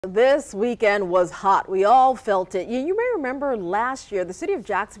This weekend was hot. We all felt it. You may remember last year, the city of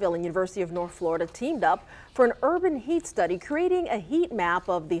Jacksonville and University of North Florida teamed up for an urban heat study, creating a heat map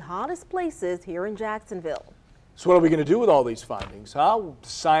of the hottest places here in Jacksonville. So what are we going to do with all these findings, huh?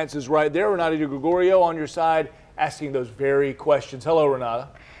 Science is right there. Renata DiGregorio on your side asking those very questions. Hello, Renata.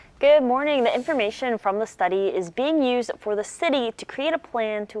 Good morning. The information from the study is being used for the city to create a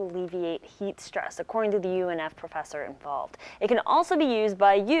plan to alleviate heat stress, according to the UNF professor involved. It can also be used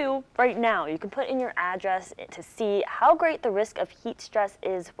by you right now. You can put in your address to see how great the risk of heat stress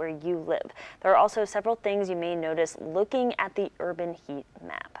is where you live. There are also several things you may notice looking at the urban heat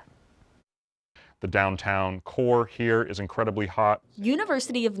map. The downtown core here is incredibly hot.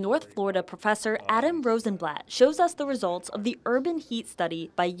 University of North Florida professor Adam Rosenblatt shows us the results of the urban heat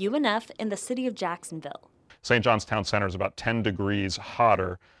study by UNF in the city of Jacksonville. St. John's Town Center is about 10 degrees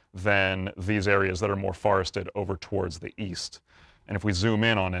hotter than these areas that are more forested over towards the east. And if we zoom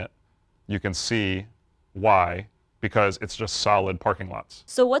in on it, you can see why. Because it's just solid parking lots.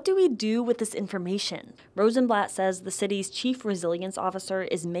 So what do we do with this information? Rosenblatt says the city's chief resilience officer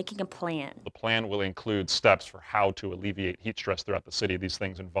is making a plan. The plan will include steps for how to alleviate heat stress throughout the city. These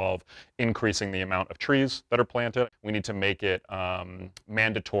things involve increasing the amount of trees that are planted. We need to make it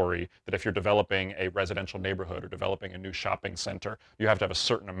mandatory that if you're developing a residential neighborhood or developing a new shopping center, you have to have a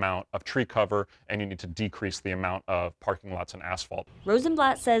certain amount of tree cover and you need to decrease the amount of parking lots and asphalt.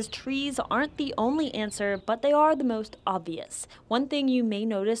 Rosenblatt says trees aren't the only answer, but they are the most obvious. One thing you may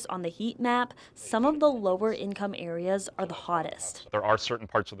notice on the heat map, some of the lower income areas are the hottest. There are certain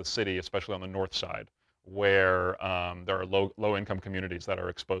parts of the city, especially on the north side, where there are low income communities that are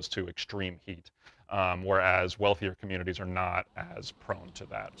exposed to extreme heat, whereas wealthier communities are not as prone to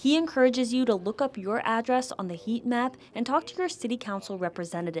that. He encourages you to look up your address on the heat map and talk to your city council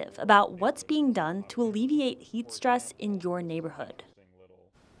representative about what's being done to alleviate heat stress in your neighborhood.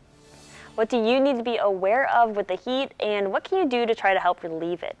 What do you need to be aware of with the heat, and what can you do to try to help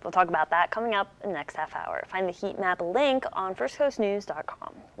relieve it? We'll talk about that coming up in the next half hour. Find the heat map link on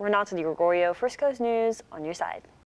firstcoastnews.com. Renata DiGregorio, First Coast News, on your side.